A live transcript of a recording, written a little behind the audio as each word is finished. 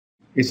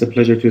It's a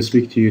pleasure to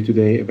speak to you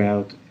today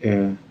about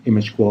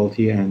image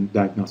quality and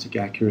diagnostic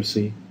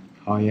accuracy.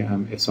 I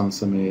am Ehsan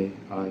Sameh.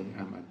 I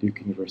am at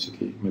Duke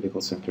University Medical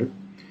Center.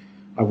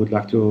 I would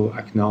like to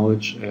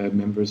acknowledge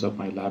members of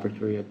my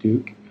laboratory at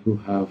Duke who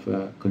have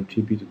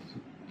contributed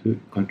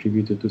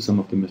to some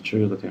of the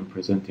material that I'm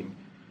presenting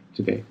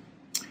today.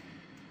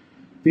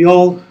 We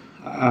all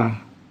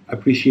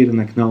appreciate and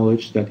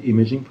acknowledge that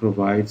imaging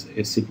provides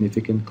a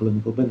significant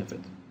clinical benefit.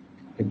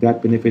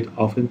 That benefit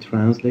often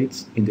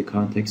translates in the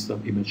context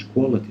of image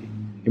quality.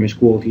 Image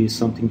quality is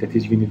something that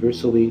is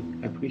universally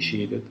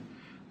appreciated,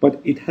 but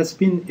it has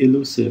been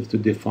elusive to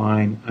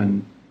define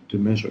and to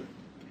measure.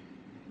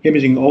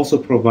 Imaging also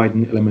provides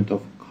an element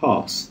of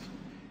cost.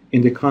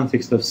 In the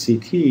context of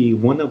CT,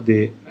 one of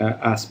the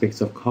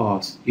aspects of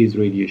cost is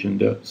radiation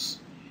dose.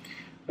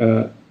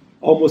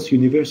 Almost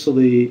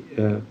universally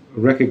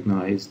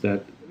recognized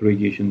that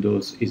radiation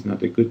dose is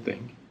not a good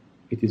thing.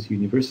 It is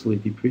universally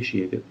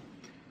depreciated.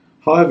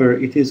 However,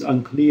 it is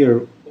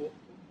unclear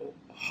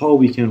how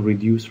we can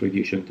reduce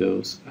radiation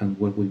dose and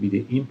what will be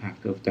the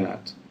impact of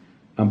that,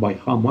 and by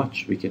how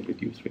much we can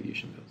reduce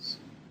radiation dose.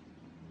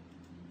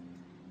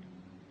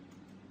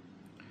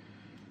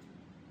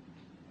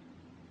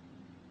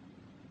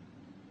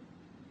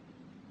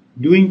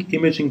 Doing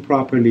imaging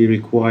properly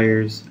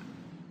requires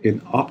an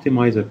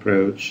optimized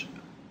approach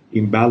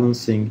in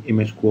balancing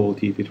image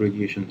quality with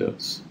radiation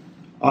dose.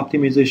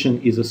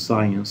 Optimization is a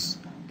science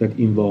that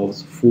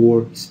involves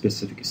 4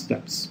 specific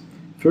steps.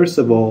 First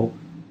of all,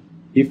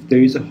 if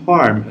there is a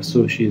harm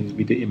associated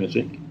with the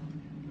imaging,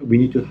 we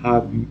need to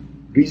have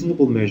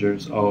reasonable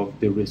measures of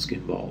the risk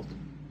involved.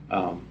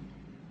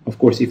 Of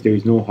course, if there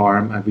is no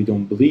harm and we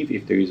don't believe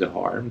if there is a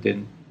harm,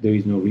 then there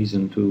is no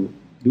reason to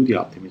do the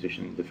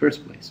optimization in the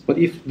first place. But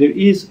if there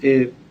is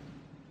a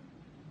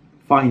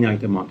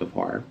finite amount of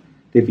harm,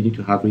 then we need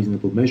to have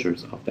reasonable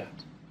measures of that.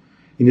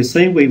 In the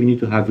same way, we need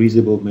to have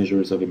reasonable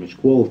measures of image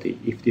quality.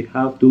 If they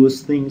have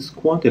those things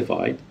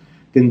quantified,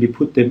 then we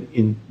put them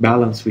in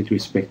balance with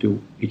respect to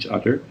each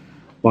other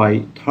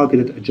by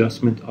targeted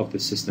adjustment of the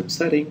system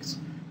settings,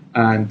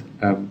 and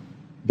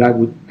that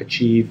would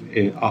achieve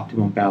an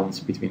optimum balance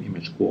between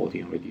image quality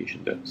and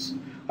radiation dose.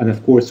 And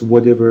of course,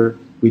 whatever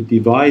we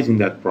devise in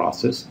that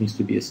process needs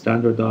to be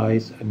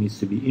standardized and needs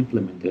to be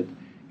implemented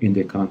in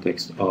the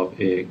context of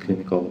a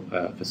clinical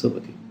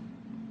facility.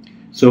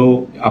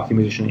 So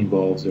optimization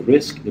involves the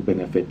risk, the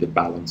benefit, the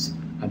balance,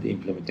 and the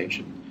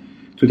implementation.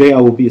 Today I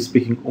will be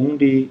speaking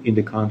only in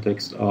the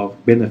context of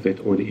benefit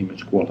or the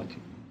image quality.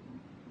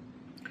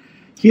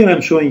 Here I'm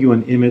showing you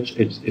an image,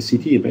 a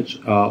CT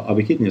image of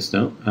a kidney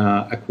stone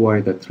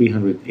acquired at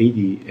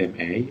 380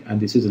 mA, and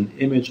this is an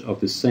image of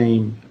the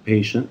same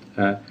patient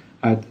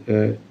at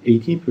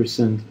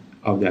 18%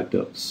 of that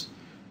dose.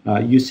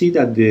 You see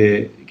that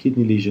the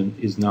kidney lesion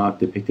is not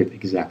depicted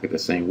exactly the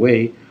same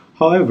way.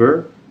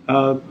 However,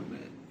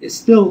 it's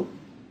still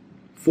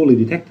fully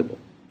detectable.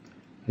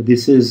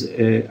 This is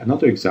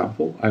another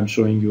example. I'm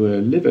showing you a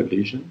liver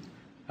lesion,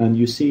 and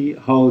you see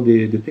how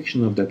the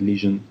depiction of that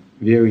lesion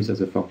varies as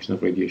a function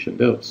of radiation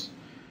dose.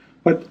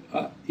 But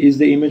is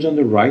the image on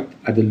the right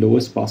at the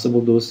lowest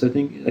possible dose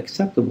setting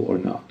acceptable or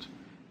not?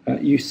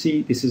 You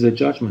see, this is a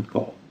judgment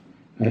call.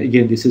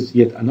 Again, this is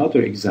yet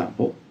another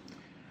example.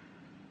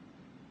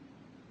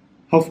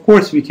 Of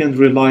course, we can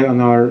rely on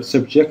our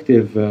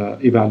subjective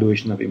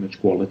evaluation of image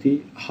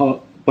quality,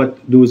 but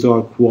those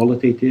are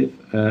qualitative,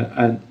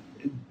 and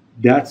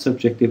that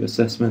subjective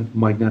assessment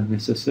might not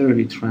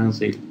necessarily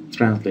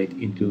translate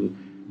into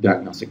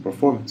diagnostic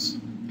performance.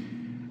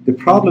 The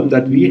problem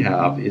that we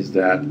have is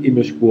that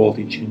image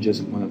quality changes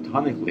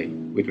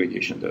monotonically with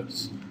radiation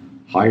dose.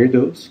 Higher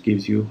dose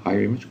gives you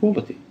higher image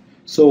quality.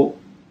 So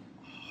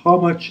how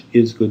much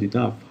is good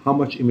enough? How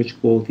much image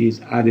quality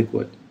is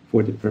adequate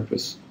for the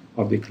purpose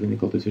of the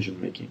clinical decision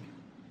making?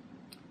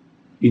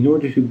 In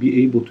order to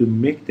be able to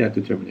make that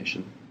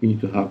determination, we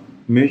need to have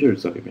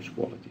measures of image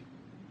quality.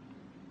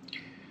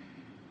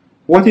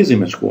 What is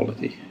image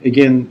quality?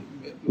 Again,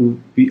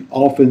 we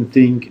often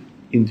think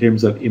in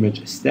terms of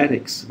image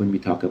aesthetics when we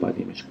talk about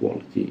image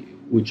quality,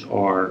 which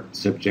are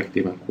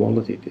subjective and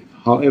qualitative.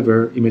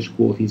 However, image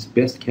quality is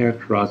best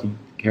characterized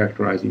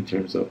in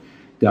terms of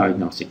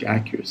diagnostic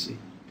accuracy.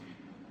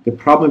 The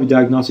problem with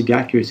diagnostic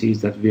accuracy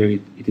is that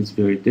it is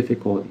very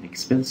difficult and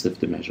expensive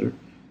to measure,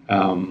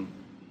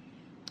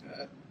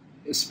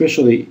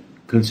 especially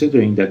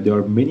considering that there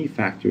are many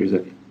factors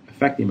that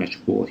affect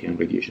image quality and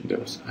radiation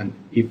dose. And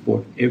if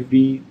for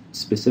every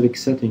specific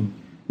setting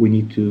we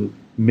need to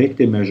make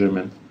the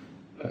measurement,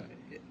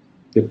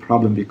 the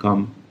problem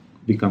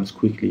becomes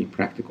quickly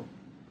impractical.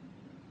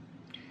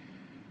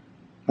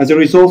 As a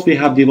result, we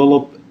have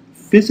developed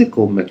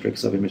physical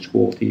metrics of image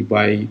quality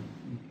by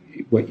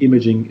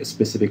imaging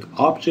specific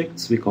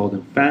objects, we call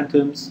them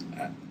phantoms,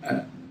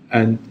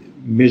 and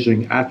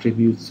measuring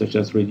attributes such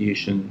as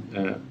radiation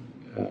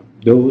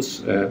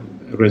dose,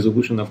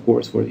 resolution, of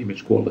course, for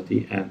image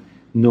quality, and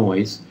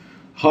noise.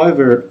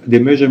 However, the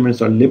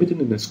measurements are limited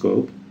in the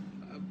scope,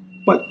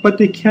 but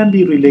they can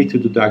be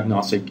related to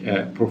diagnostic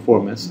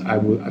performance,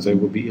 as I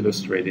will be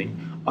illustrating,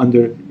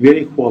 under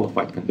very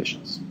qualified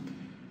conditions.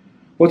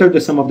 What are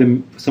some of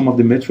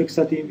the metrics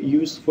that they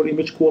use for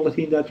image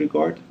quality in that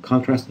regard?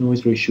 Contrast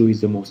noise ratio is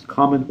the most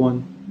common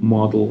one,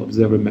 model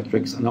observer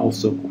metrics, and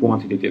also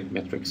quantitative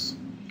metrics.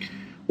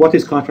 What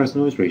is contrast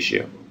noise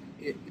ratio?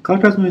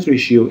 Contrast noise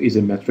ratio is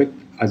a metric,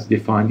 as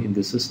defined in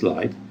this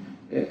slide,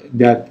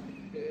 that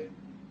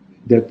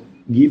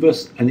give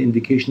us an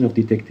indication of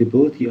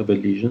detectability of a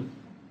lesion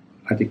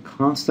at a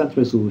constant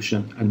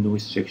resolution and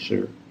noise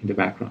texture in the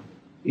background.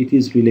 It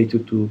is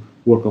related to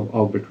work of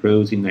Albert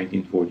Rose in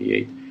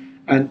 1948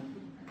 and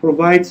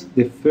provides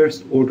the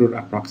first order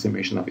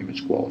approximation of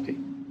image quality.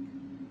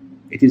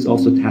 It is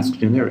also task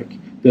generic,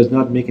 does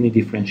not make any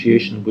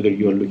differentiation whether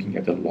you're looking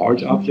at a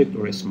large object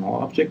or a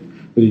small object,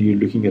 whether you're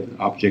looking at an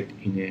object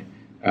in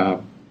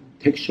a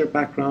texture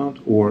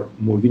background or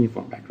more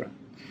uniform background.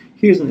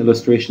 Here's an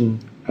illustration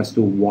as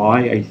to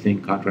why I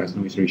think contrast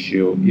noise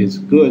ratio is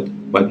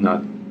good but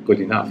not good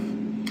enough.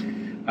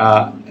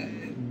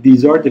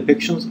 These are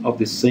depictions of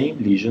the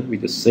same lesion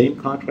with the same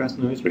contrast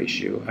noise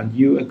ratio, and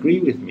you agree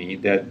with me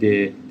that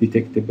the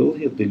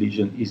detectability of the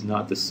lesion is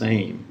not the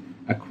same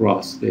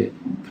across the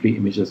three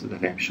images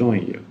that I'm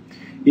showing you.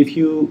 If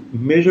you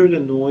measure the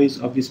noise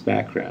of this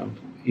background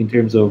in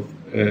terms of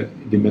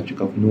the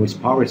metric of noise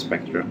power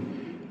spectrum,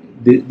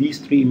 these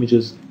three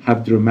images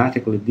have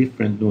dramatically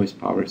different noise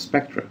power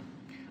spectra,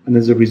 and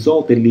as a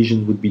result the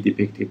lesion would be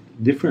depicted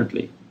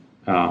differently.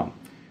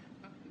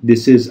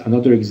 This is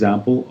another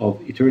example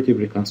of iterative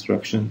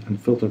reconstruction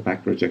and filter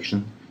back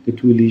projection. The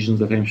two lesions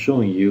that I'm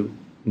showing you,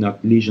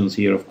 not lesions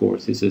here of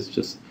course, this is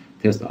just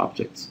test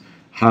objects,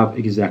 have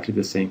exactly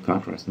the same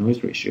contrast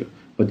noise ratio,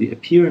 but the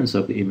appearance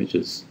of the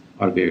images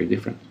are very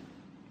different.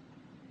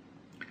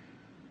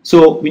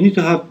 So we need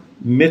to have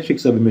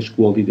metrics of image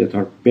quality that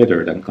are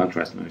better than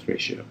contrast noise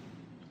ratio.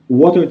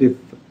 What are the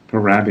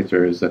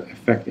parameters that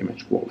affect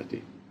image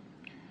quality?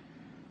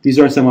 These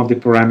are some of the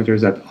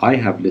parameters that I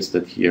have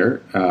listed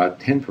here,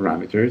 10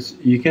 parameters.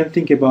 You can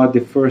think about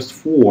the first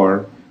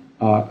four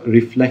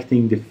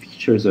reflecting the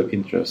features of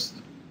interest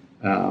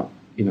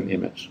in an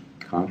image: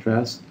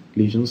 contrast,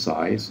 lesion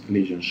size,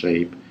 lesion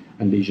shape,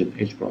 and lesion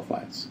edge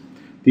profiles.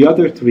 The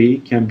other three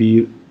can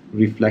be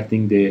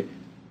reflecting the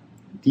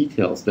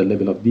details, the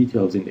level of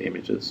details in the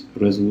images: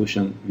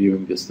 resolution,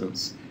 viewing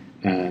distance,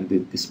 and the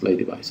display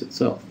device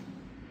itself.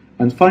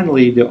 And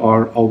finally, there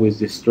are always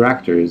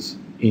distractors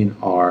in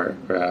our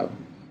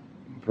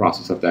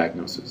process of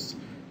diagnosis.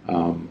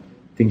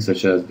 Things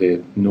such as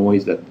the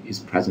noise that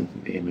is present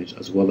in the image,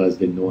 as well as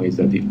the noise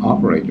that the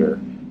operator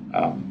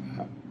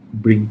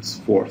brings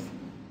forth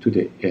to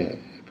the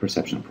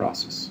perception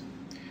process.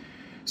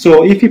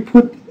 So if you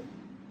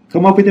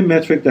come up with a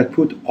metric that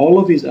put all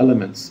of these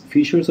elements,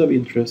 features of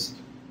interest,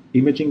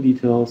 imaging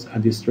details,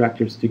 and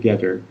distractors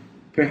together,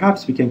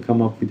 perhaps we can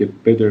come up with a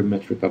better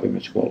metric of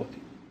image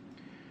quality.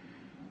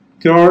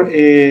 There are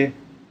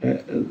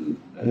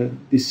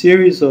the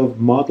series of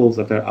models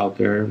that are out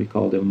there, we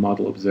call them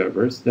model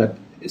observers, that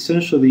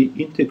essentially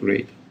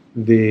integrate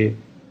the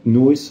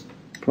noise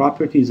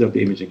properties of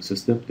the imaging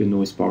system, the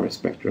noise power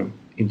spectrum,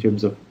 in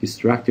terms of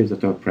distractors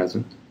that are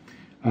present,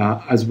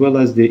 as well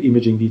as the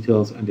imaging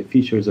details and the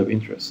features of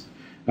interest.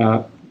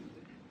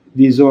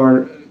 These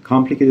are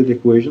complicated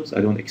equations.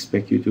 I don't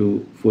expect you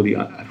to fully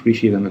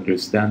appreciate and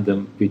understand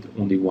them with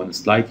only one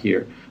slide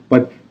here.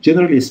 But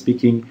generally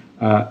speaking,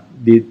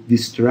 the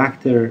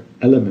distractor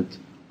element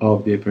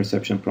of the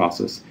perception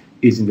process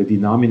is in the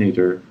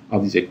denominator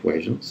of these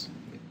equations,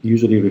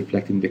 usually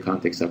reflecting the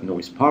context of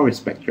noise power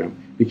spectrum,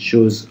 which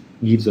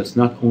gives us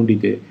not only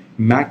the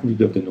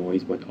magnitude of the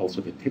noise, but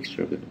also the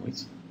texture of the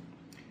noise,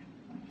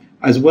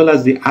 as well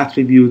as the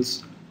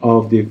attributes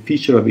of the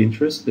feature of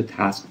interest, the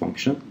task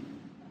function,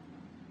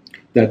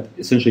 that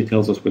essentially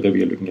tells us whether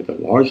we are looking at a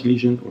large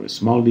lesion or a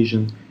small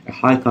lesion, a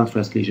high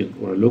contrast lesion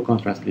or a low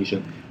contrast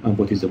lesion, and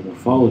what is the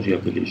morphology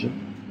of the lesion,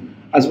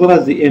 as well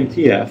as the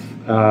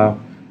MTF,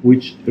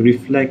 which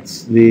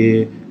reflects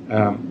the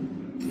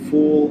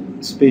full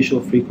spatial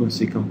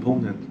frequency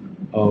component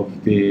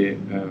of the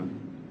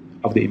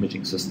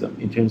imaging system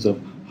in terms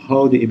of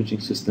how the imaging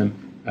system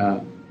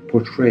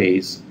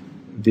portrays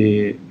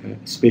the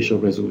spatial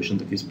resolution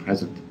that is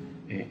present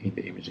in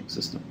the imaging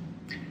system.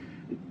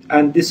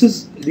 And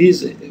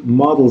these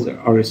models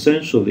are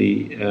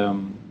essentially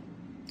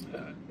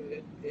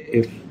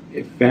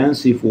a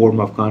fancy form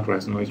of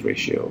contrast noise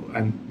ratio,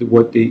 and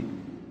what they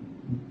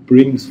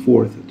brings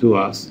forth to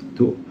us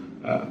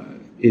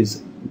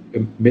is a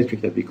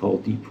metric that we call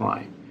D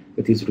prime,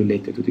 that is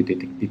related to the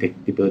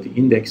detectability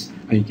index,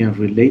 and you can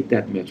relate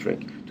that metric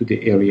to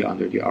the area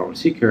under the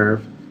ROC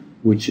curve,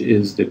 which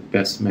is the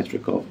best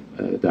metric of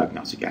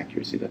diagnostic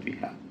accuracy that we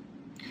have.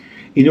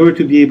 In order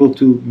to be able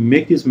to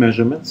make these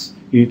measurements,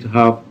 you need to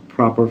have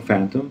proper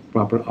phantom,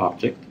 proper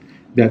object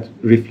that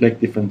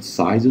reflect different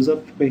sizes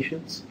of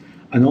patients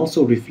and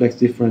also reflects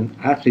different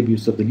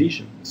attributes of the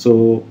lesion.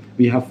 So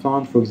we have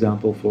found, for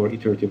example, for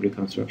iterative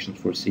reconstruction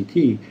for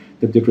CT,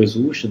 that the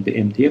resolution, the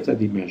MTF that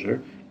we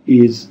measure,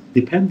 is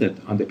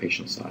dependent on the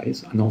patient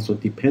size and also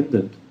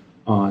dependent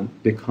on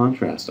the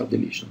contrast of the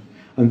lesion.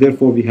 And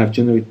therefore, we have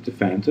generated the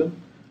Phantom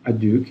at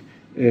Duke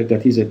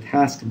that is a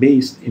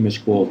task-based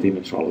image quality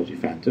metrology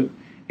Phantom.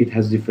 It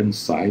has different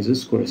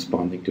sizes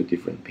corresponding to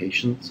different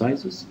patient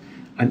sizes.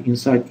 And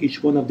inside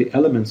each one of the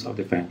elements of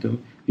the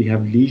Phantom, we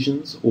have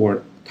lesions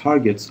or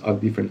targets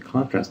of different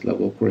contrast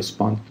level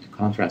corresponding to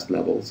contrast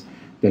levels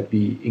that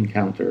we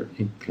encounter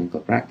in clinical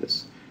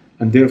practice.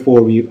 And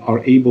therefore, we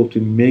are able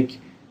to make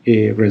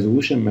a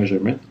resolution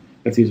measurement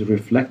that is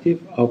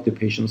reflective of the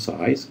patient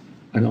size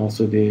and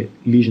also the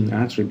lesion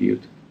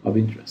attribute of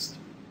interest.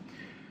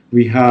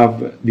 We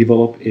have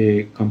developed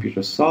a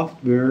computer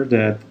software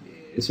that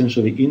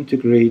essentially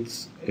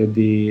integrates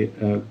the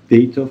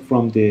data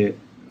from the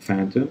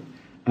Phantom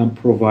and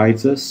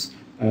provides us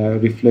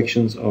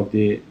reflections of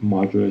the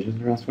modulation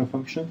transfer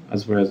function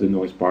as well as the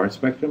noise bar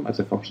spectrum as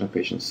a function of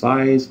patient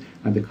size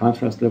and the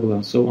contrast level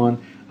and so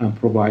on, and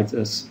provides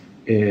us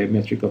a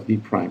metric of D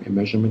prime, a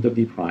measurement of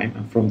D prime,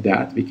 and from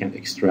that we can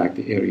extract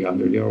the area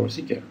under the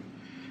ROC curve,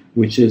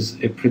 which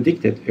is a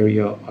predicted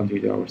area under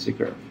the ROC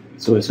curve.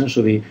 So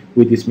essentially,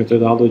 with this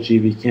methodology,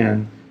 we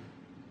can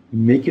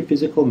make a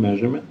physical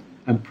measurement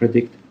and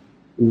predict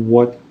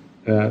what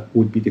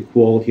would be the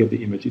quality of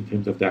the image in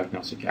terms of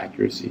diagnostic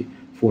accuracy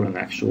for an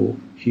actual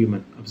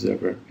human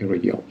observer, a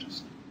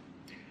radiologist.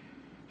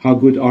 How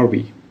good are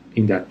we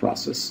in that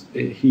process?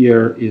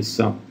 Here is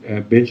some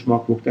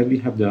benchmark work that we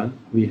have done.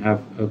 We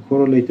have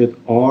correlated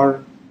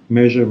our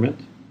measurement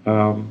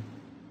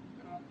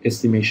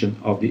estimation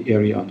of the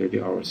area under the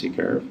ROC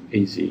curve,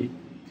 AZ,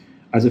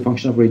 as a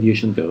function of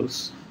radiation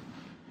dose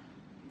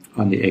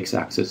on the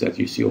x-axis that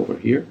you see over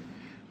here,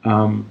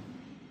 and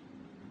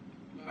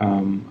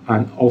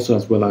also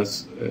as well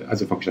as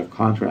a function of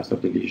contrast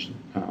of the lesion.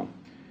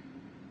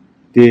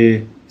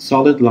 The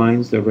solid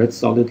lines, the red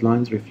solid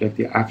lines, reflect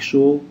the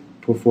actual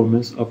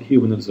performance of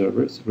human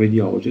observers,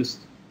 radiologists,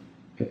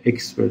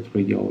 expert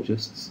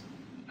radiologists,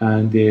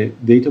 and the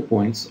data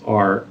points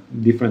are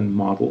different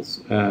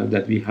models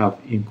that we have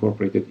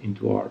incorporated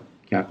into our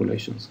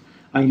calculations.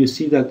 And you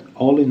see that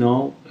all in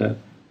all,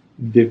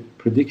 the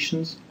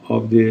predictions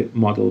of the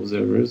model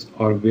observers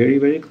are very,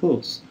 very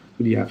close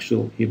to the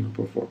actual human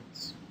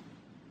performance.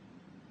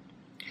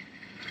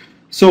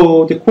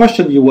 So the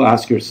question you will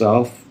ask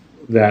yourself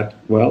that,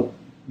 well,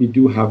 we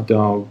do have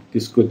now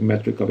this good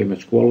metric of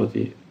image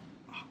quality,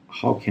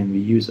 how can we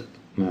use it?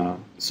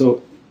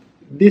 So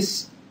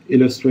this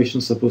illustration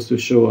is supposed to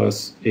show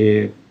us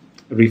a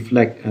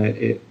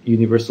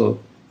universal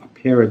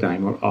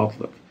paradigm or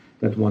outlook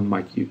that one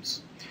might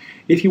use.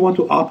 If you want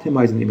to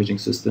optimize an imaging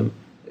system,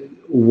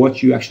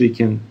 what you actually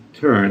can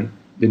turn,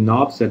 the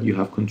knobs that you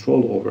have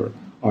control over,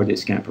 are the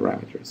scan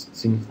parameters,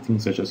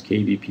 things such as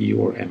KVP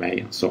or MA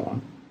and so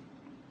on.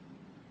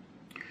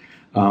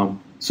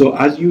 So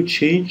as you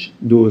change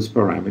those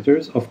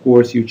parameters, of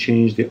course, you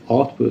change the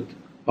output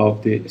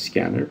of the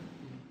scanner.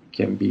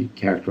 Can be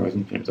characterized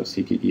in terms of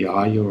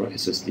CTDI or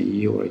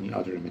SSDE or any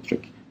other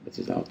metric that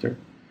is out there.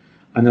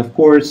 And of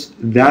course,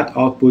 that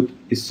output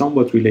is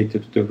somewhat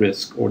related to the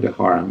risk or the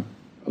harm,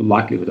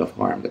 likelihood of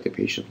harm that the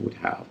patient would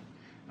have,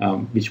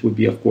 which would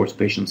be, of course,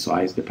 patient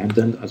size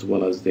dependent as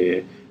well as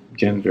the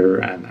gender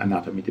and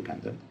anatomy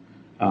dependent.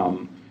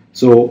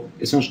 So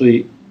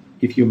essentially,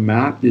 if you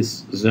map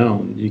this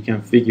zone, you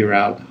can figure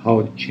out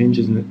how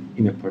changes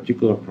in a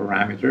particular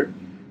parameter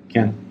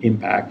can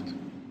impact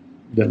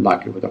the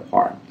likelihood of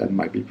harm that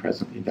might be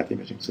present in that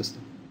imaging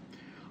system.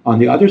 On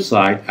the other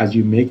side, as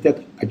you make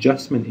that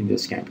adjustment in the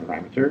scan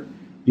parameter,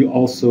 you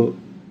also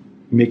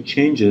make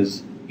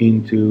changes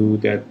into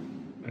that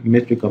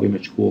metric of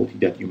image quality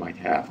that you might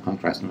have,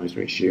 contrast noise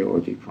ratio or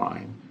D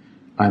prime.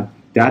 And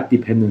that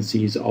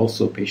dependency is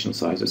also patient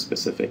size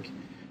specific,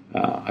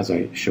 as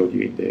I showed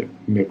you in the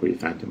Mercury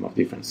Phantom of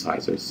different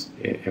sizes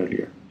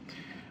earlier.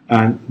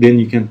 And then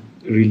you can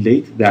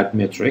relate that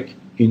metric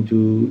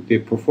into the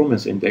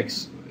performance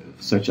index,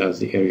 such as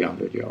the area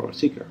under the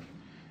ROC curve.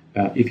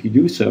 If you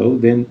do so,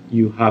 then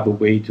you have a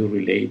way to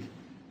relate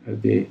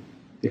the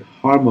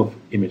harm of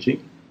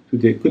imaging to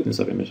the goodness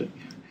of imaging.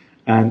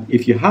 And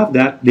if you have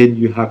that, then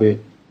you have a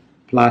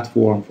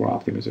platform for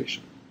optimization.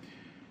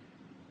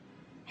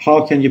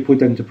 How can you put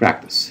that into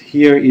practice?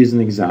 Here is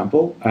an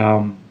example.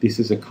 This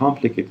is a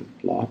complicated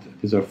plot.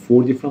 These are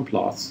 4 different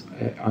plots.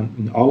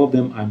 In all of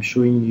them, I'm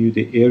showing you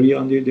the area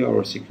under the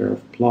ROC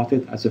curve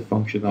plotted as a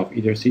function of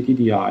either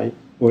CTDI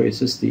or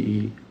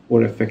SSDE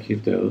or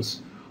effective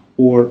dose,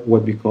 or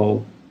what we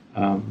call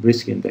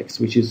risk index,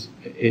 which is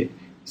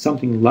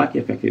something like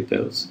effective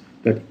dose,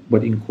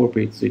 but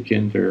incorporates the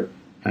gender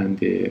and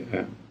the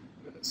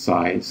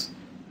size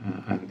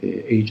and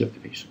the age of the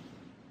patient.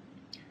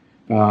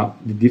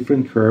 The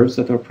different curves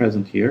that are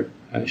present here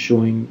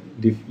showing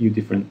you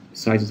different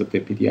sizes of the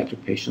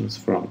pediatric patients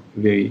from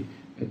very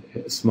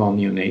small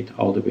neonate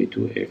all the way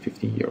to a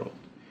 15-year-old.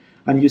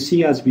 And you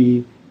see as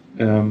we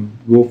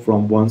go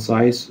from one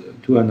size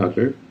to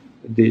another,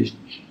 the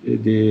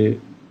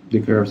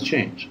curves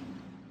change.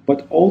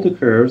 But all the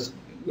curves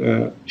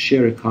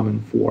share a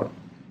common form.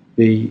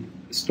 They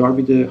start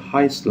with a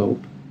high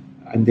slope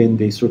and then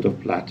they sort of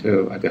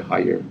plateau at the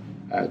higher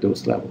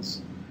dose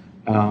levels.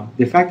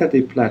 The fact that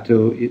they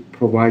plateau, it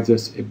provides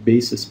us a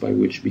basis by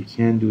which we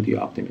can do the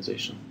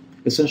optimization.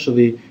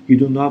 Essentially, you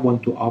do not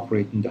want to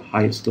operate in the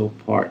highest slope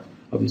part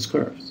of these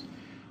curves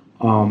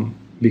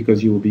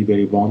because you will be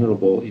very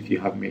vulnerable if you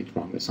have made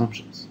wrong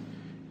assumptions.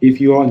 If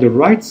you are on the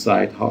right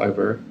side,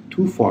 however,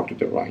 too far to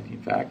the right,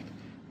 in fact,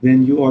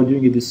 then you are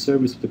doing a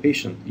disservice to the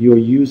patient. You are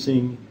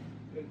using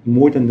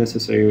more than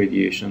necessary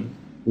radiation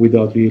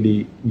without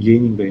really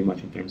gaining very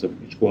much in terms of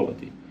image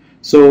quality.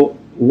 So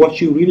what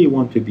you really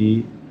want to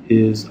be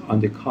is on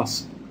the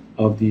cusp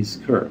of these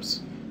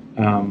curves.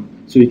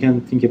 So you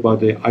can think about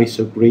the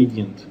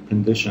isogradient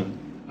condition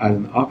as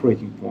an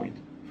operating point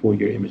for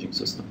your imaging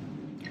system.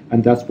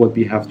 And that's what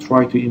we have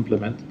tried to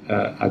implement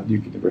at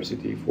Duke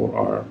University for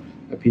our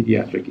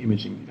pediatric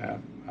imaging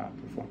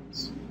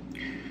performance.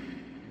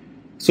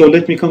 So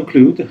let me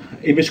conclude.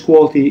 Image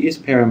quality is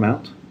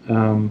paramount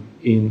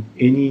in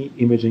any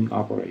imaging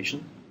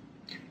operation.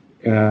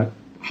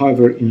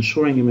 However,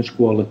 ensuring image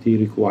quality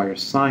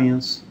requires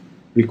science,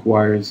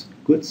 requires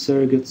good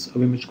surrogates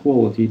of image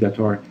quality that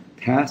are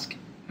task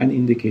and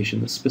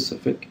indication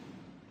specific.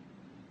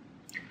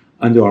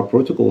 Under our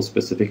protocol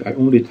specific, I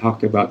only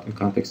talked about in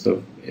context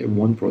of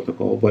one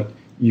protocol, but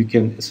you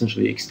can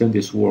essentially extend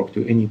this work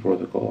to any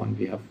protocol, and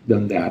we have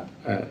done that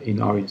in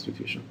our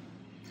institution.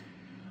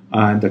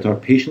 And that are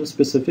patient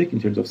specific in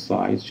terms of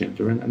size,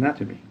 gender, and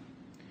anatomy.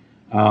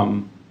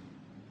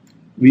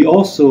 We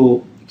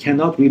also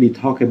cannot really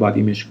talk about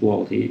image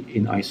quality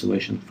in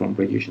isolation from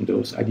radiation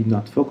dose. I did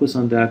not focus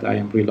on that. I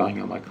am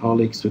relying on my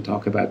colleagues to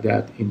talk about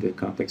that in the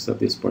context of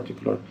this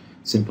particular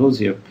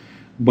symposium.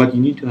 But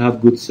you need to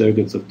have good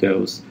surrogates of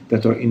dose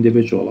that are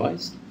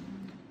individualized,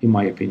 in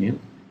my opinion.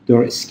 They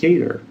are a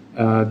scalar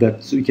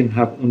so you can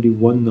have only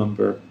one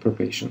number per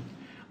patient.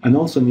 And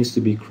also needs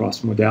to be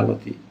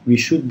cross-modality. We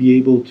should be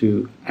able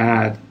to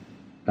add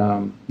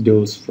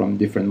dose from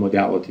different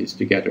modalities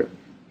together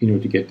in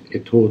order to get a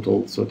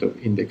total sort of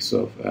index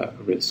of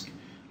risk,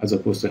 as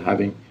opposed to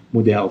having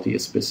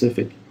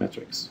modality-specific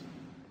metrics.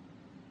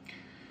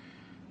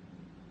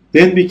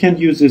 Then we can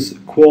use this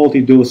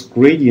quality dose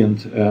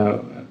gradient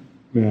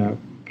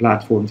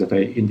platforms that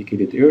I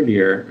indicated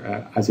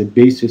earlier as a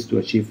basis to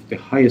achieve the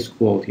highest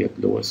quality at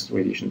lowest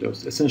radiation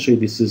dose. Essentially,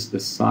 this is the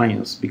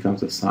science,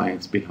 becomes the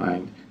science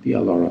behind the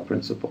LRA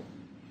principle.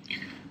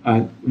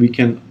 We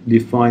can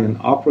define an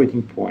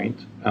operating point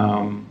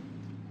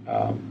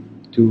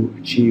to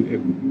achieve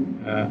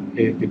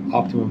the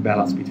optimum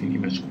balance between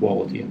image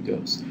quality and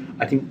dose.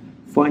 I think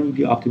finding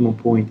the optimum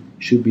point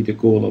should be the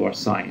goal of our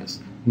science,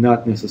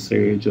 not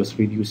necessarily just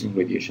reducing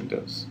radiation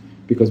dose,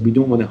 because we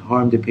don't want to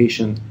harm the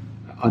patient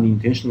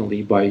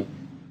unintentionally by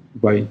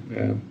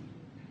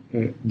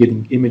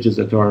getting images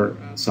that are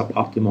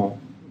suboptimal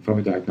from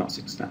a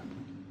diagnostic standpoint.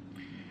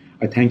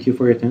 I thank you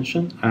for your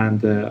attention,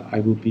 and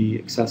I will be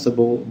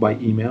accessible by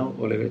email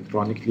or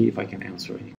electronically if I can answer any.